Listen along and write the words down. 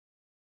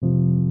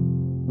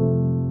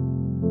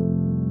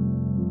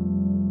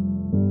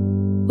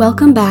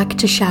Welcome back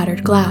to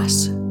Shattered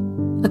Glass,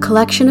 a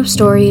collection of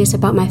stories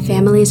about my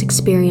family's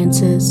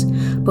experiences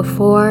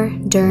before,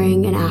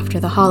 during, and after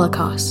the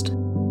Holocaust.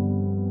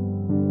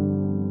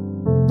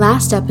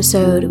 Last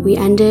episode, we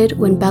ended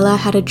when Bela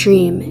had a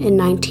dream in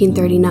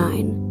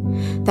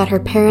 1939 that her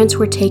parents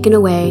were taken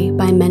away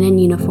by men in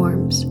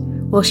uniforms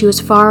while she was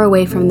far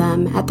away from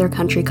them at their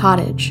country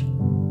cottage.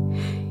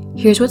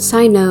 Here's what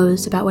Sai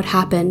knows about what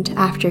happened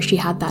after she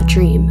had that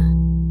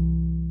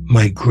dream.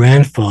 My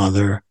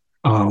grandfather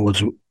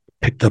was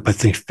picked up, I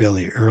think,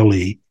 fairly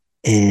early,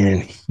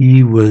 and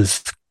he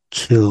was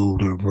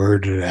killed or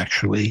murdered,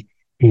 actually,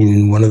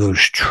 in one of those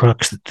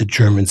trucks that the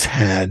Germans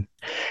had.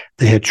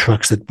 They had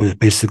trucks that were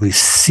basically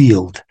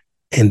sealed,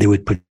 and they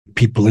would put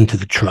people into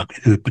the truck.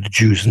 They would put the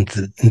Jews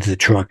into the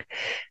truck,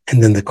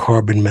 and then the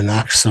carbon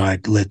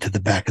monoxide led to the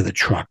back of the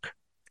truck.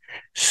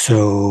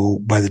 So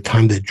by the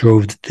time the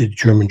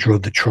German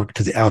drove the truck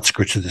to the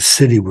outskirts of the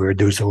city, where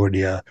there was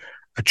already a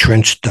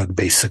trench dug,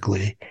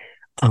 basically,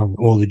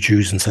 all the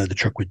Jews inside the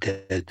truck were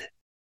dead.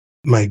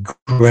 My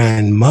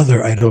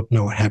grandmother, I don't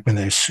know what happened.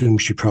 I assume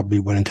she probably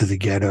went into the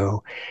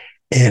ghetto.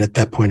 And at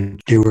that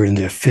point, they were in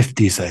their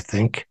 50s, I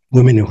think.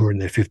 Women who were in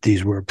their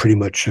 50s were pretty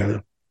much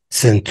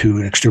sent to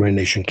an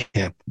extermination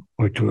camp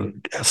or to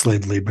a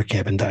slave labor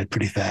camp and died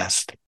pretty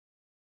fast.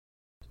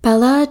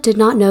 Bela did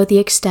not know the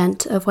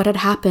extent of what had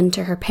happened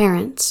to her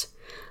parents,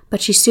 but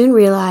she soon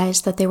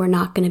realized that they were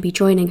not going to be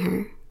joining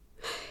her.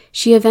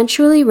 She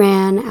eventually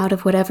ran out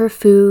of whatever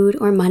food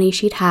or money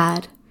she'd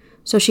had,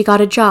 so she got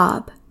a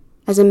job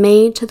as a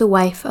maid to the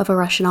wife of a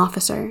Russian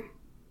officer.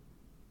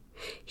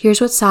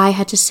 Here's what Sai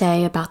had to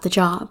say about the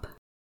job.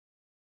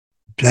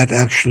 That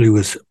actually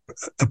was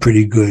a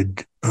pretty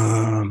good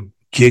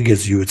gig,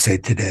 as you would say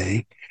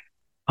today,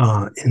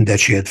 in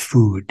that she had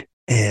food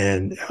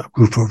and a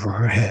roof over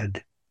her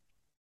head.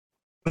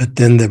 But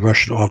then the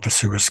Russian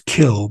officer was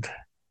killed,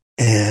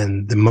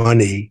 and the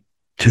money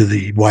to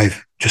the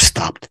wife just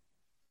stopped.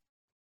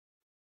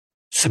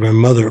 So my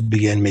mother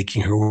began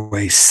making her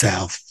way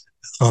south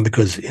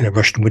because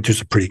Russian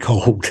winters are pretty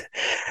cold,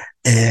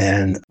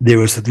 and there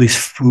was at least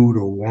food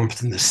or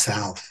warmth in the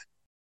south.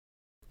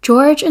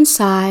 George and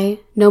Sai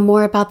know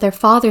more about their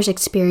father's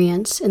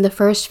experience in the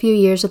first few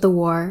years of the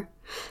war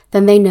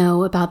than they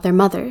know about their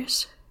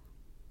mother's.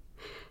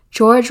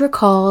 George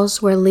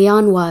recalls where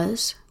Leon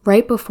was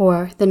right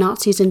before the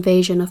Nazis'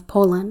 invasion of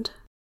Poland.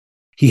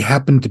 He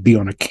happened to be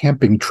on a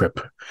camping trip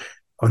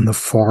on the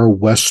far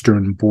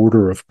western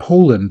border of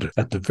Poland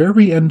at the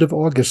very end of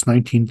August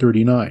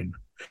 1939.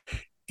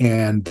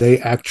 And they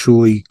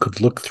actually could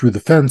look through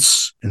the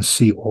fence and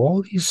see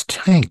all these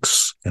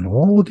tanks and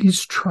all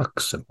these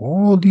trucks and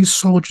all these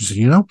soldiers.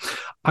 And,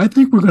 I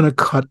think we're going to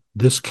cut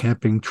this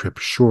camping trip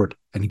short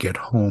and get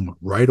home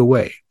right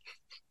away,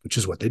 which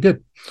is what they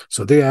did.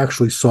 So they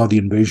actually saw the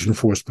invasion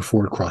force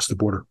before it crossed the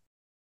border.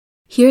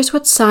 Here's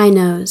what Sai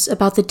knows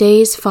about the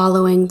days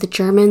following the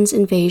Germans'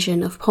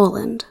 invasion of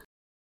Poland.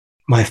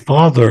 My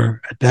father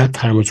at that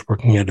time was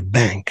working at a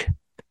bank.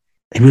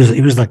 He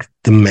was like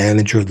the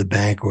manager of the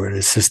bank or an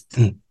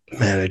assistant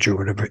manager or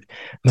whatever.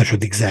 I'm not sure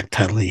the exact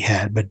title he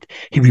had, but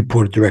he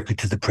reported directly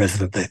to the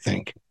president, I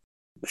think.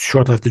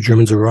 Shortly after the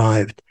Germans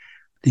arrived,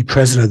 the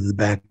president of the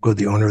bank, or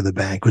the owner of the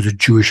bank, was a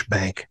Jewish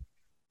bank,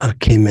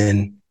 came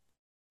in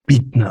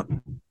beaten up.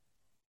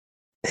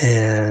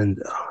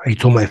 And he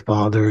told my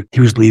father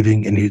he was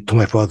leaving, and he told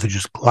my father to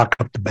just lock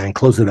up the bank,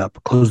 close it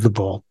up, close the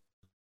vault.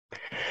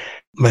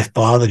 My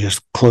father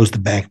just closed the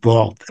bank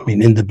vault.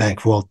 In the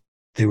bank vault,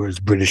 there was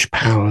British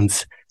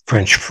pounds,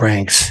 French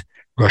francs,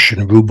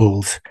 Russian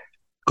rubles,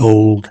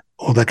 gold,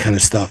 all that kind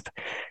of stuff.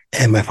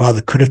 And my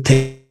father could have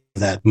taken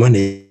that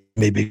money,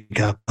 maybe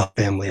got the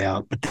family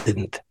out, but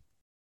didn't.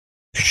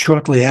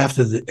 Shortly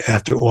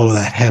after all of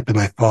that happened,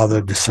 my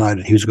father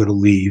decided he was going to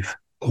leave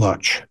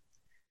Lutch.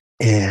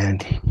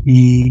 And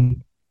he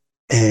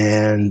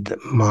and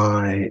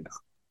my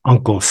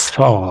uncle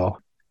Saul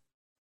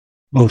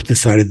both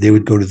decided they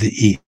would go to the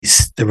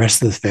east. The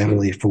rest of the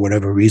family, for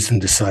whatever reason,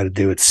 decided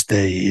they would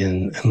stay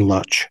in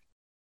Lutch.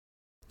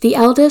 The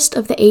eldest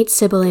of the 8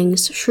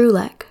 siblings,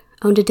 Shrulek,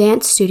 owned a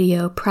dance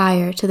studio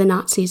prior to the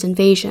Nazis'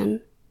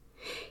 invasion.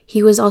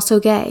 He was also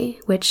gay,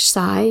 which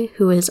Sai,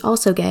 who is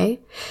also gay,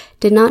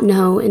 did not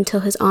know until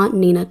his Aunt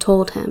Nina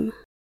told him.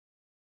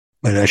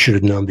 But I should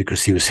have known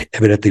because he was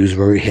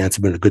very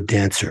handsome and a good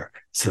dancer.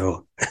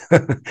 So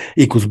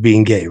equals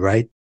being gay,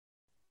 right?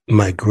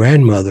 My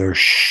grandmother,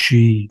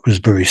 she was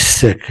very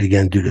sick,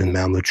 again, due to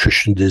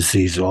malnutrition,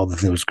 disease, all the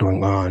things that was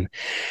going on.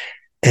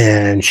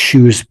 And she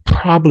was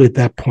probably at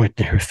that point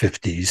in her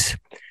 50s.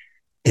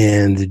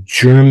 And the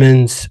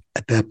Germans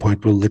at that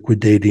point were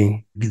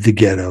liquidating the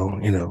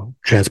ghetto,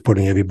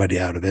 transporting everybody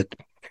out of it.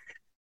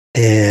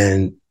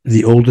 And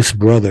the oldest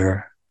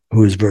brother,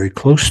 who was very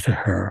close to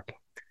her,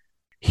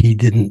 he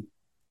didn't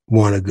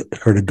want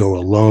her to go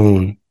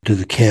alone to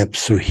the camp,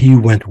 so he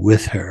went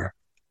with her.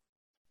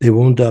 They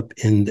wound up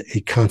in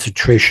a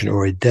concentration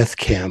or a death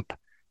camp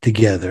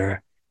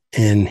together,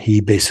 and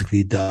he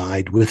basically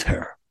died with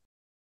her.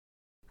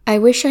 I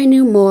wish I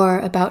knew more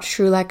about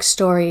Shrulek's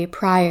story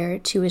prior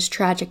to his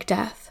tragic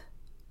death.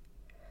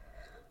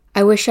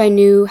 I wish I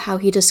knew how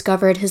he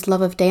discovered his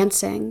love of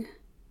dancing.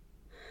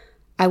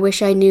 I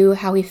wish I knew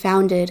how he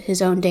founded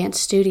his own dance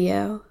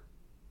studio.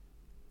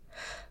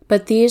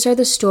 But these are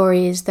the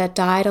stories that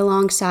died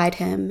alongside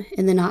him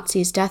in the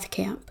Nazis' death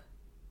camp.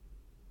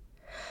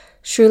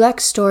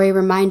 Shrulek's story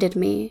reminded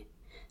me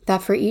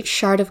that for each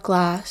shard of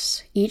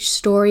glass, each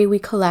story we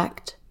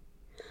collect,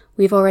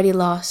 we've already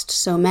lost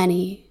so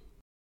many.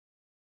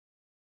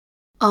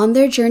 On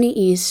their journey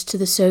east to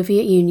the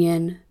Soviet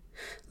Union,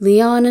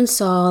 Leon and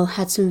Saul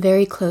had some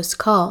very close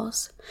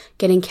calls,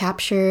 getting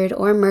captured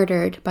or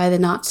murdered by the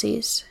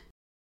Nazis.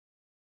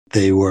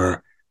 They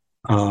were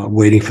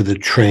waiting for the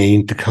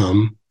train to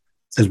come.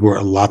 There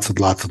were lots of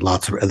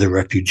other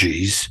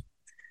refugees.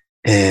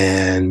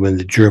 And when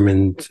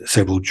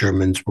several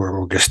Germans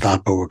or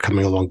Gestapo were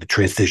coming along the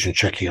train station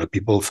checking on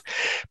people's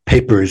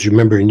papers, you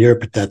remember in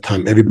Europe at that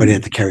time, everybody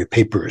had to carry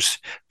papers.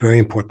 Very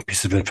important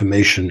piece of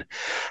information.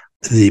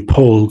 The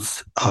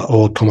Poles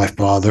all told my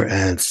father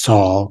and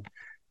Saul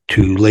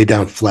to lay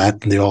down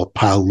flat, and they all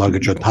piled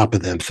luggage on top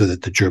of them so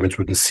that the Germans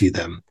wouldn't see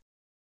them.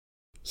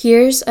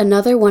 Here's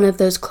another one of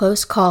those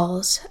close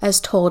calls as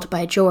told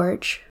by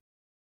George.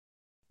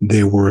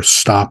 They were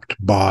stopped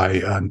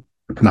by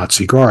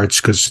Nazi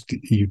guards because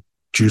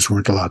Jews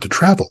weren't allowed to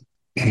travel.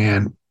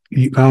 And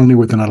not only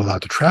were they not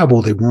allowed to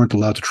travel, they weren't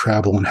allowed to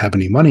travel and have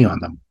any money on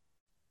them.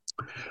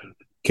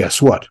 Guess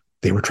what?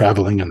 They were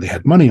traveling and they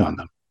had money on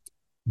them,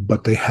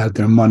 but they had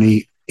their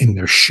money in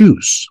their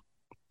shoes.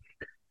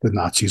 The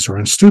Nazis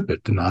aren't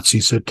stupid. The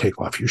Nazis said, take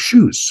off your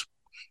shoes.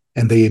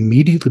 And they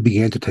immediately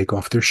began to take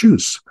off their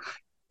shoes.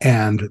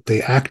 And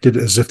they acted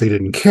as if they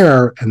didn't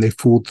care, and they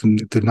fooled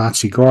the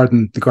Nazi guard,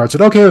 and the guard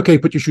said, okay,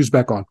 put your shoes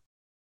back on.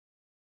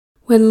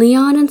 When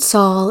Leon and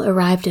Saul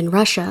arrived in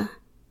Russia,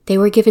 they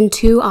were given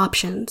two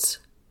options: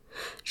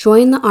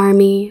 join the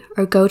army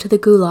or go to the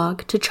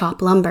Gulag to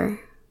chop lumber.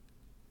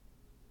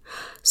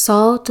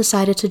 Saul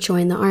decided to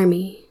join the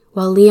army,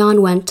 while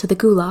Leon went to the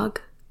Gulag.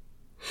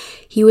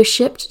 He was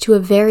shipped to a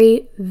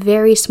very,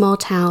 very small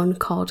town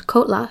called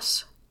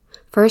Kotlas,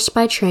 first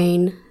by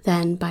train,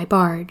 then by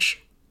barge.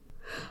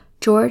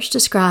 George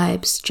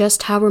describes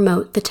just how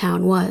remote the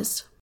town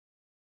was.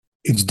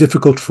 It's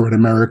difficult for an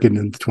American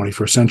in the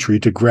 21st century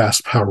to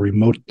grasp how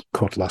remote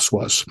Kotlas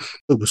was.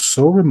 It was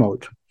so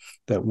remote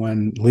that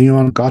when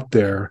Leon got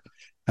there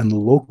and the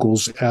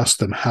locals asked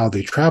them how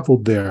they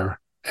traveled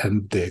there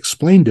and they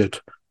explained it,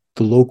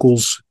 the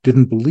locals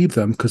didn't believe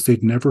them because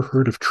they'd never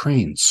heard of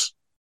trains.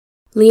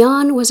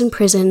 Leon was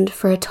imprisoned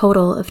for a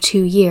total of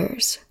 2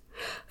 years,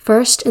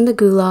 first in the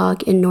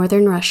Gulag in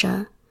northern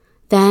Russia,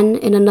 then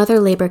in another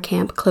labor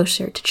camp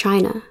closer to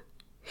China.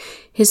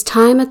 His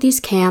time at these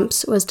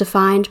camps was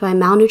defined by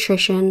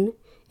malnutrition,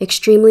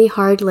 extremely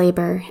hard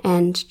labor,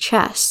 and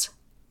chess.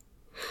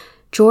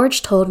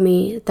 George told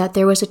me that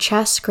there was a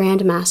chess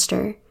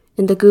grandmaster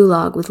in the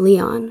Gulag with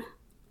Leon,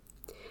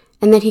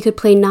 and that he could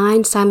play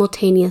 9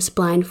 simultaneous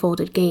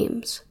blindfolded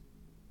games.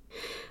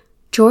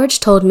 George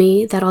told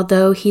me that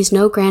although he's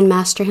no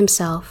grandmaster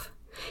himself,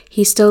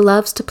 he still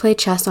loves to play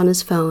chess on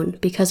his phone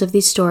because of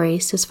these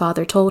stories his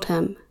father told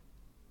him.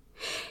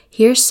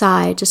 Here's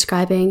Sai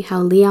describing how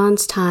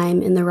Leon's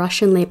time in the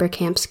Russian labor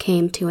camps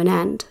came to an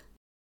end.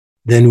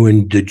 Then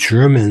when the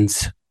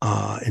Germans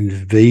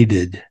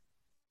invaded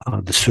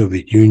the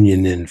Soviet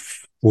Union in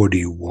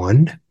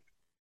 1941,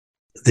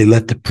 they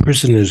let the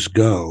prisoners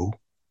go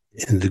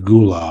in the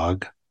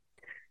Gulag,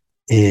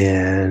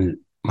 and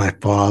my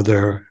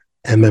father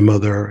and my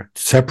mother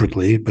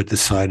separately, but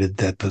decided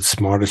that the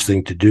smartest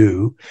thing to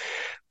do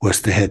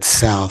was to head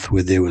south,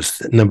 where there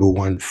was, number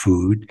one,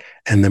 food,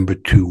 and number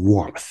 2,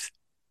 warmth.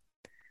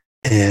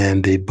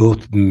 And they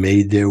both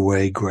made their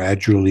way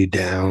gradually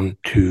down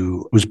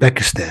to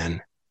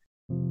Uzbekistan.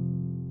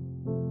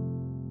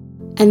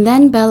 And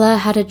then Bela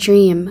had a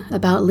dream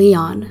about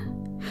Leon,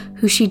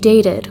 who she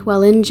dated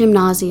while in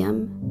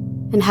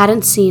gymnasium and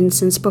hadn't seen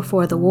since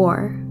before the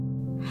war.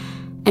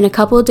 And a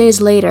couple of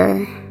days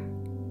later,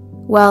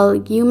 well,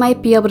 you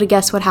might be able to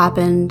guess what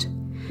happened,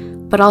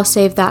 but I'll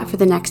save that for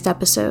the next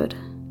episode.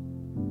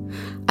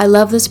 I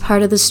love this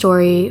part of the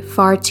story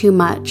far too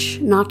much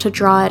not to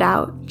draw it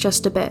out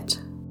just a bit.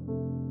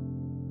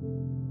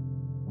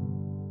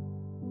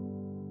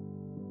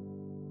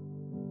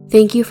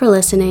 Thank you for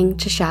listening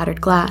to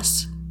Shattered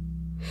Glass.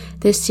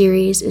 This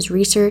series is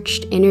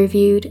researched,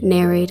 interviewed,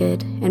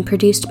 narrated, and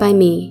produced by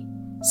me,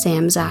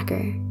 Sam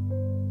Zacher.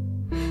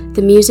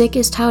 The music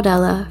is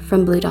Taudella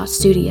from Blue Dot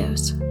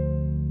Studios.